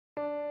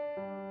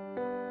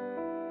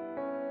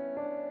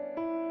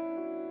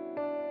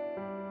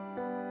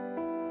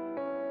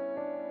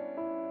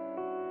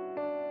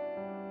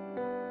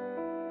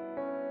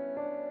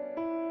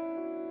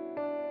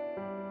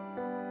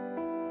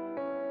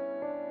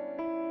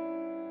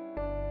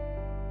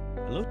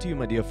Hello to you,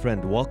 my dear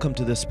friend. Welcome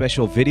to this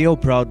special video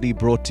proudly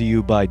brought to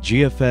you by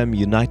GFM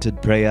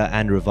United Prayer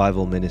and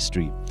Revival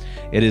Ministry.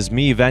 It is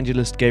me,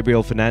 Evangelist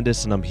Gabriel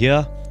Fernandes, and I'm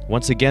here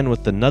once again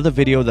with another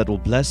video that will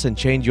bless and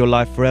change your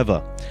life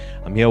forever.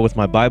 I'm here with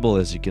my Bible,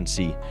 as you can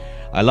see.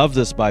 I love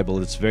this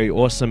Bible. It's very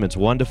awesome. It's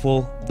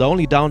wonderful. The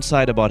only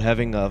downside about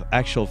having an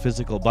actual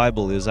physical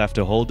Bible is I have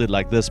to hold it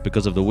like this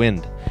because of the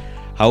wind.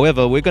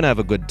 However, we're going to have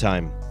a good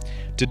time.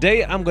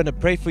 Today, I'm going to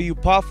pray for you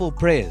powerful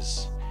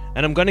prayers.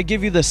 And I'm going to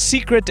give you the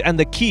secret and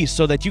the key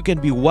so that you can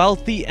be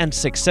wealthy and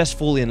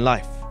successful in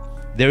life.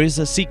 There is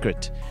a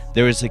secret.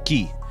 There is a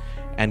key.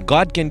 And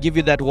God can give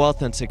you that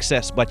wealth and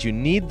success, but you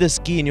need this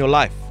key in your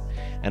life.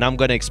 And I'm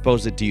going to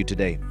expose it to you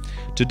today.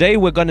 Today,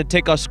 we're going to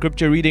take our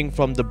scripture reading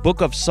from the book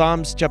of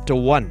Psalms chapter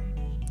 1.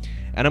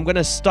 And I'm going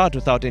to start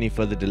without any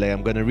further delay.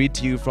 I'm going to read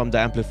to you from the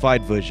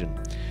Amplified version.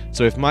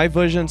 So if my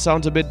version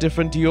sounds a bit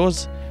different to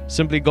yours,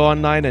 simply go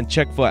online and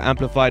check for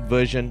Amplified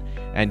version,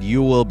 and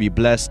you will be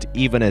blessed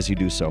even as you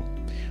do so.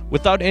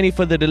 Without any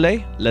further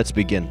delay, let's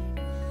begin.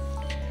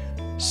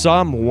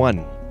 Psalm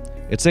 1.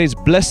 It says,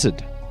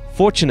 "Blessed,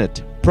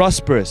 fortunate,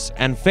 prosperous,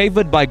 and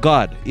favored by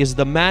God is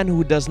the man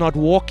who does not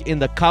walk in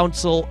the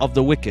counsel of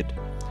the wicked,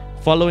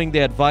 following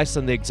their advice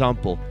and the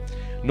example,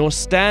 nor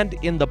stand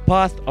in the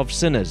path of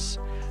sinners,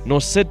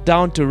 nor sit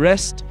down to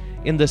rest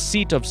in the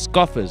seat of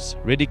scoffers,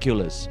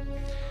 ridiculers."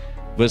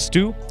 Verse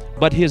 2.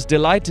 "But his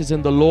delight is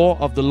in the law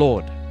of the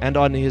Lord, and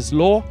on his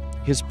law,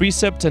 his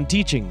precepts and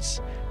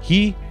teachings,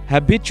 he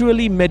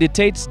habitually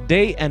meditates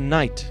day and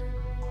night."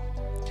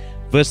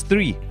 Verse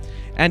 3.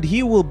 "And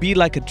he will be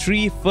like a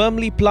tree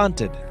firmly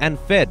planted and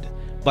fed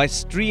by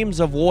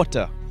streams of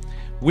water,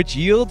 which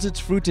yields its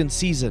fruit in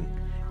season.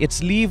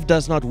 Its leaf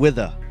does not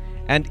wither,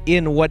 and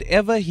in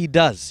whatever he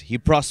does, he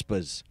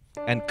prospers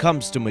and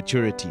comes to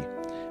maturity."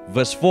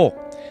 Verse 4.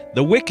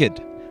 "The wicked,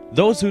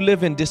 those who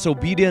live in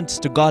disobedience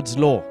to God's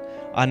law,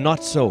 are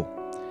not so,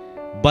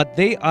 but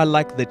they are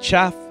like the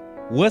chaff,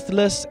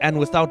 worthless and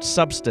without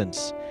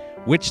substance,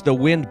 which the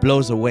wind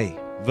blows away."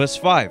 Verse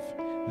 5.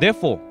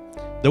 "Therefore,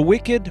 the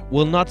wicked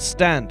will not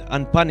stand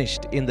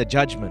unpunished in the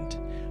judgment,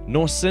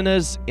 nor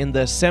sinners in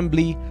the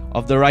assembly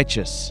of the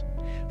righteous.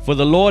 For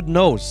the Lord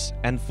knows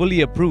and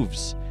fully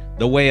approves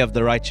the way of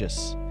the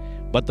righteous,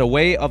 but the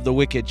way of the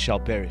wicked shall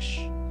perish."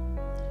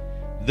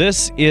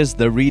 This is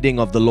the reading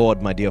of the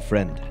Lord, my dear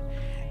friend.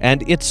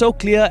 And it's so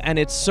clear and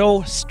it's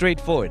so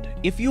straightforward.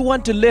 If you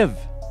want to live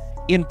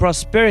in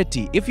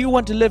prosperity, if you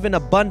want to live in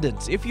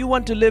abundance, if you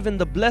want to live in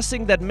the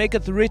blessing that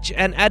maketh rich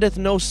and addeth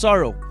no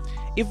sorrow,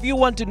 if you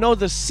want to know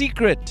the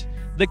secret,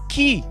 the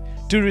key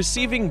to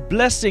receiving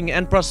blessing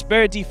and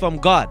prosperity from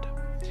God,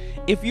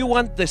 if you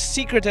want the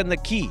secret and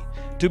the key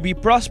to be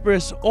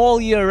prosperous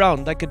all year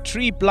round like a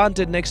tree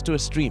planted next to a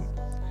stream,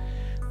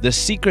 the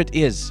secret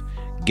is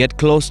get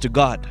close to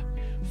God.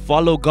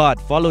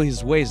 Follow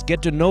His ways,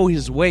 get to know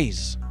His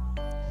ways.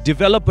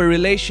 Develop a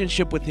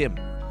relationship with Him.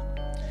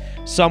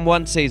 Psalm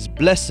 1 says,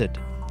 "Blessed,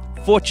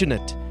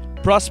 fortunate,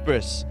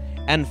 prosperous,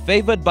 and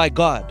favored by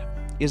God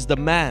is the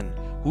man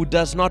who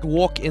does not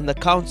walk in the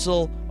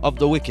counsel of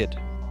the wicked."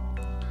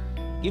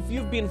 If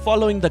you've been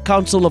following the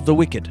counsel of the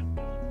wicked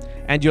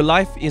and your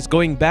life is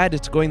going bad,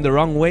 it's going the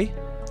wrong way,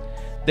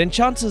 then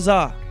chances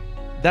are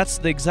that's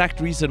the exact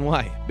reason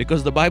why.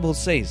 Because the Bible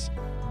says,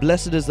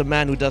 "Blessed is the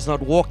man who does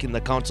not walk in the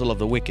counsel of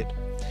the wicked,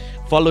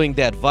 following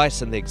their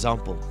advice and the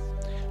example,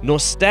 nor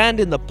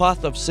stand in the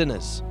path of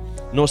sinners,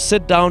 nor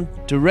sit down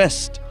to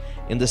rest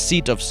in the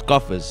seat of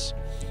scoffers.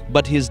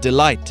 But his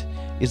delight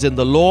is in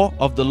the law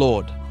of the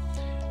Lord,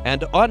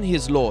 and on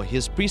his law,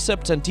 his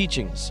precepts and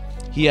teachings,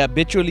 he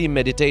habitually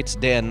meditates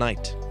day and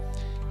night."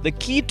 The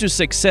key to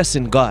success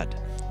in God,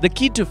 the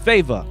key to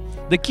favor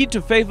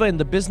in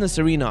the business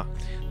arena,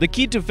 the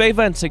key to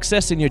favor and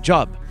success in your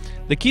job,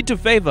 the key to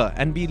favor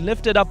and be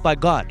lifted up by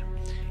God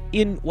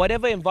in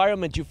whatever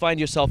environment you find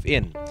yourself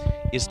in,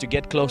 is to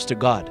get close to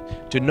God,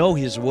 to know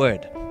His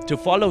Word, to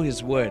follow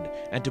His Word,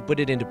 and to put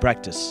it into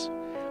practice.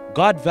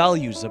 God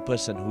values a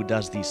person who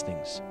does these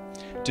things.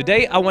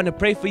 Today, I want to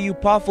pray for you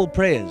powerful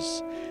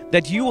prayers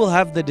that you will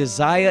have the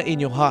desire in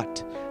your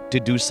heart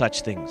to do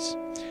such things.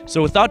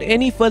 So without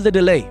any further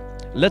delay,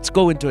 let's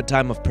go into a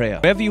time of prayer.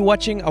 Wherever you're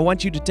watching, I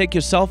want you to take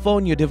your cell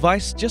phone, your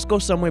device, just go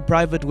somewhere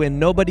private where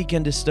nobody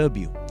can disturb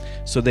you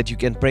so that you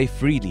can pray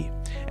freely.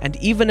 And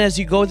even as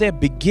you go there,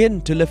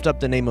 begin to lift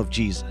up the name of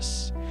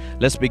Jesus.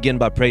 Let's begin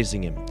by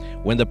praising Him.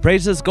 When the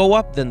praises go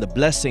up, then the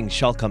blessing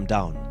shall come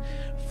down.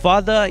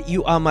 Father,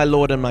 you are my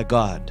Lord and my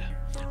God.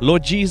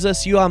 Lord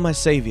Jesus, you are my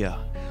Savior.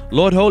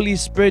 Lord Holy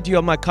Spirit, you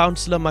are my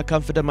counselor, my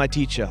comforter, my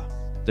teacher.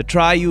 The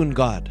triune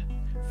God,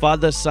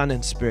 Father, Son,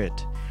 and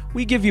Spirit.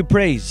 We give you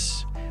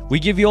praise. We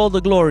give you all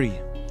the glory.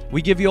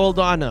 We give you all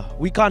the honor.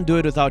 We can't do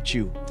it without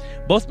you.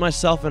 Both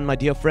myself and my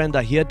dear friend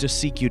are here to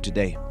seek you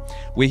today.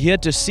 We're here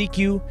to seek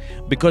you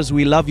because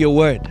we love your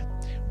word.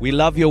 We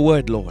love your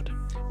word, Lord.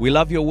 We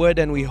love your word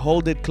and we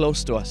hold it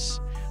close to us.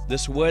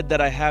 This word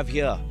that I have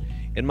here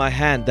in my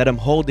hand that I'm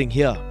holding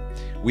here,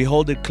 we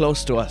hold it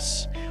close to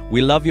us.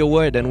 We love your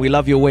word and we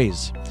love your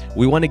ways.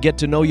 We want to get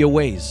to know your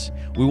ways.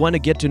 We want to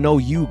get to know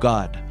you,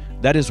 God,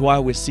 That is why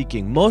we're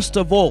seeking. Most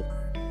of all,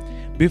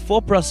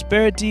 before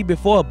prosperity,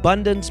 before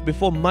abundance,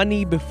 before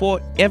money,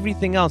 before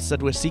everything else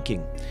that we're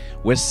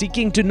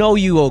seeking to know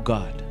you, O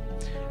God,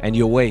 and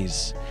your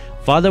ways.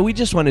 Father, we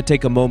just want to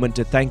take a moment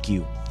to thank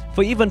you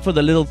for even for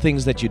the little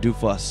things that you do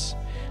for us.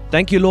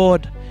 Thank you,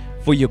 Lord,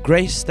 for your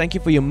grace. Thank you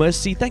for your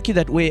mercy. Thank you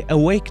that we're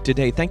awake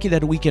today. Thank you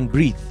that we can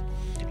breathe.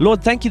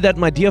 Lord, thank you that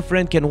my dear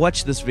friend can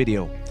watch this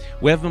video,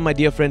 wherever my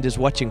dear friend is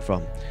watching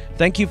from.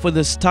 Thank you for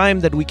this time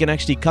that we can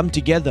actually come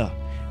together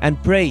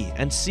and pray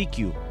and seek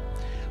you.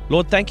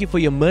 Lord, thank you for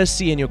your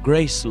mercy and your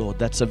grace, Lord,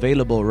 that's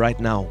available right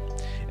now,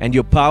 and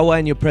your power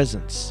and your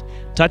presence.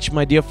 Touch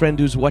my dear friend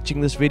who's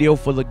watching this video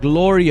for the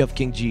glory of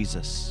King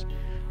Jesus.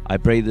 I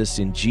pray this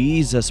in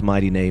Jesus'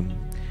 mighty name,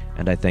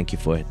 and I thank you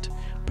for it.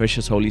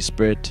 Precious Holy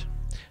Spirit,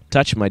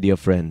 touch my dear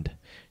friend.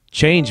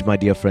 Change my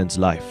dear friend's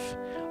life.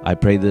 I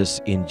pray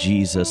this in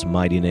Jesus'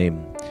 mighty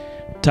name.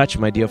 Touch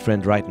my dear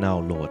friend right now,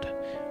 Lord.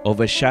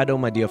 Overshadow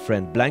my dear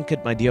friend.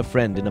 Blanket my dear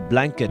friend in a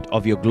blanket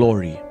of your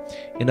glory,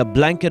 in a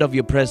blanket of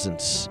your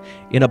presence,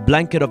 in a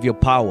blanket of your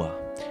power.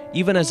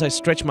 Even as I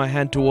stretch my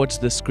hand towards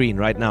the screen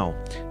right now,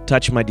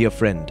 touch my dear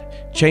friend.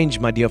 Change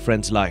my dear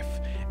friend's life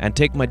and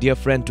take my dear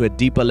friend to a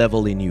deeper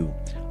level in you.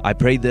 I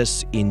pray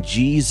this in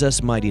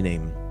Jesus' mighty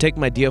name. Take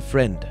my dear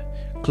friend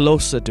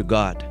closer to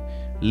God.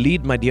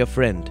 Lead my dear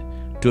friend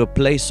to a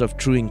place of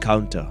true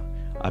encounter.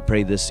 I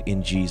pray this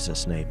in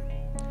Jesus' name.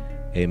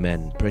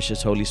 Amen.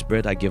 Precious Holy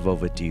Spirit, I give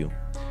over to you.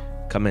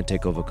 Come and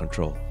take over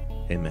control.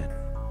 Amen.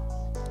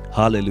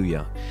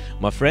 Hallelujah.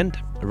 My friend,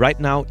 right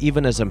now,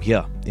 even as I'm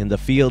here in the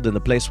field, in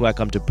the place where I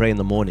come to pray in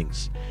the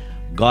mornings,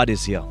 God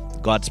is here.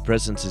 God's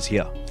presence is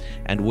here.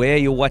 And where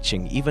you're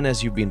watching, even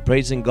as you've been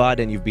praising God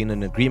and you've been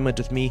in agreement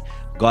with me,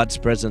 God's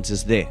presence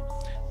is there.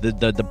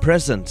 The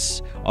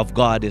presence of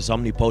God is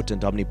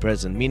omnipotent,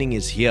 omnipresent, meaning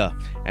He's here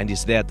and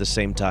He's there at the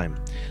same time.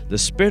 The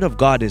Spirit of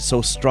God is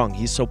so strong.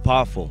 He's so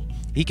powerful.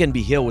 He can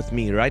be here with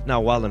me right now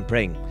while I'm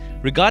praying,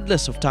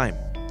 regardless of time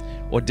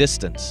or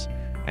distance.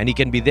 And He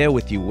can be there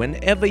with you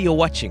whenever you're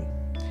watching.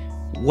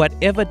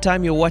 Whatever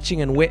time you're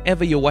watching and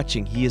wherever you're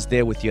watching, He is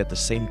there with you at the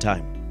same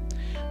time.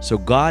 So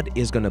God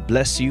is going to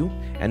bless you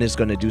and is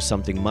going to do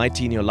something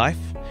mighty in your life.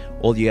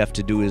 All you have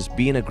to do is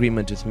be in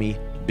agreement with me,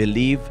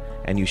 believe,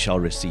 and you shall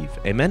receive.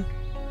 Amen?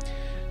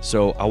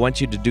 So I want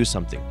you to do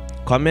something.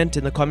 Comment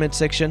in the comment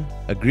section,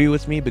 agree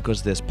with me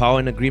because there's power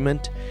in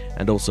agreement,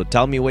 and also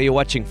tell me where you're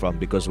watching from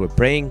because we're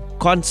praying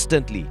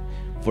constantly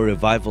for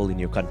revival in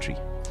your country.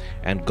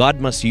 And God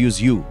must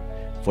use you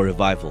for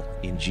revival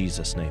in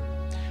Jesus' name.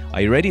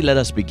 Are you ready? Let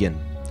us begin.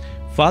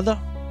 Father,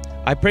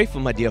 I pray for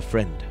my dear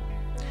friend.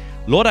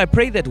 Lord, I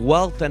pray that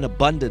wealth and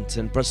abundance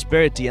and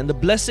prosperity and the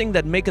blessing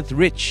that maketh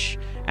rich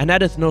and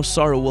addeth no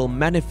sorrow will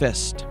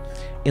manifest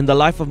in the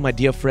life of my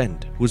dear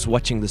friend who's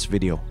watching this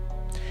video.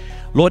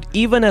 Lord,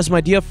 even as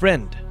my dear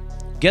friend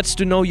gets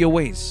to know your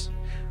ways,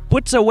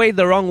 puts away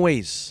the wrong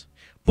ways,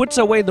 puts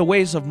away the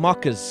ways of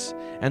mockers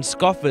and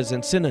scoffers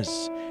and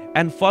sinners,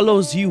 and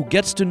follows you,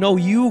 gets to know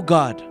you,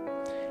 God.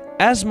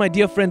 As my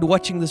dear friend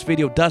watching this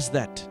video does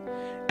that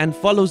and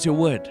follows your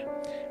word,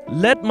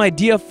 let my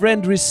dear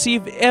friend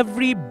receive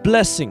every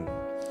blessing,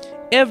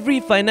 every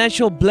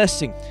financial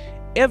blessing,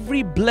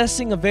 every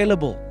blessing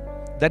available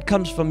that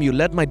comes from you.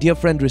 Let my dear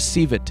friend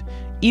receive it,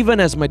 even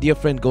as my dear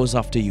friend goes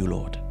after you,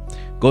 Lord.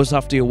 Goes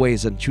after your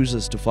ways and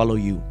chooses to follow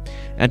you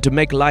and to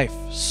make life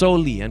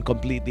solely and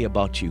completely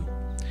about you.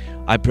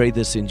 I pray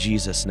this in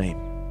Jesus'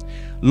 name.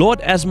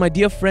 Lord, as my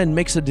dear friend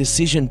makes a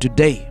decision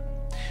today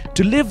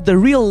to live the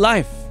real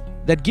life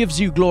that gives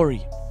you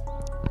glory,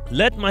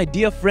 let my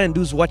dear friend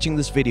who's watching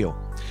this video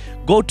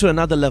go to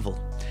another level.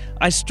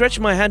 I stretch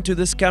my hand to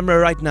this camera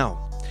right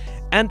now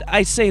and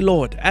I say,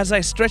 Lord, as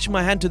I stretch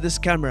my hand to this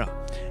camera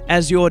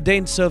as your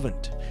ordained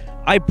servant,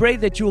 I pray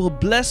that you will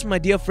bless my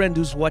dear friend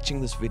who's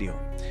watching this video.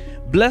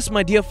 Bless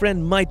my dear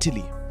friend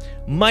mightily,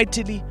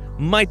 mightily,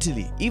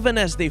 mightily, even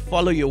as they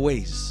follow your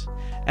ways,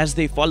 as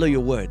they follow your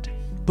word.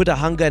 Put a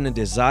hunger and a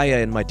desire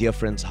in my dear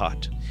friend's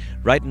heart.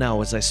 Right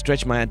now, as I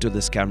stretch my hand to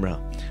this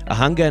camera, a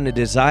hunger and a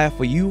desire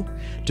for you,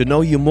 to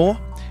know you more,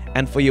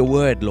 and for your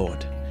word,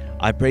 Lord.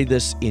 I pray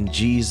this in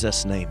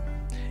Jesus' name,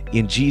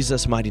 in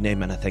Jesus' mighty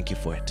name, and I thank you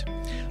for it.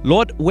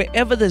 Lord,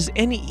 wherever there's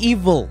any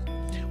evil,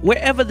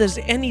 wherever there's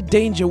any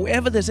danger,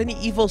 wherever there's any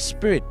evil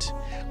spirit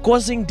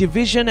causing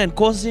division and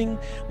causing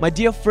my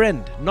dear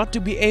friend not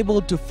to be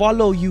able to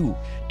follow you,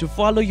 to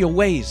follow your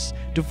ways,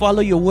 to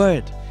follow your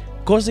word,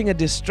 causing a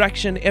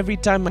distraction every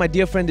time my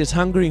dear friend is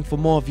hungering for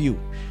more of you,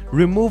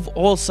 remove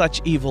all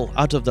such evil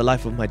out of the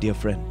life of my dear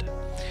friend,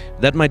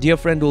 that my dear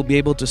friend will be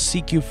able to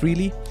seek you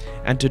freely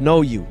and to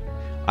know you.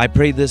 I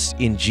pray this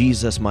in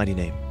Jesus' mighty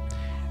name.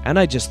 And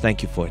I just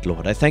thank you for it,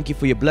 Lord. I thank you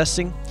for your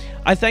blessing.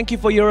 I thank you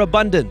for your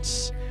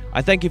abundance.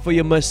 I thank you for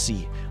your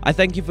mercy. I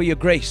thank you for your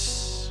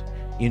grace.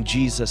 In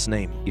Jesus'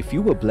 name. If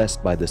you were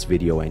blessed by this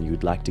video and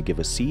you'd like to give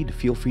a seed,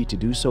 feel free to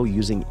do so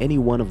using any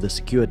one of the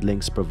secured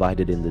links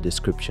provided in the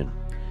description.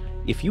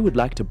 If you would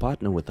like to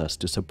partner with us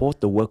to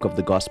support the work of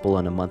the gospel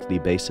on a monthly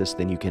basis,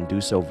 then you can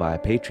do so via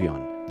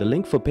Patreon. The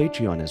link for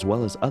Patreon as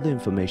well as other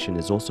information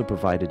is also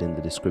provided in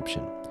the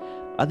description.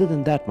 Other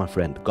than that, my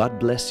friend, God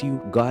bless you,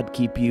 God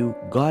keep you,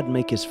 God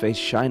make His face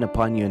shine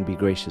upon you and be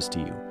gracious to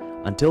you.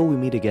 Until we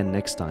meet again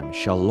next time,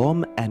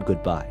 shalom and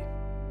goodbye.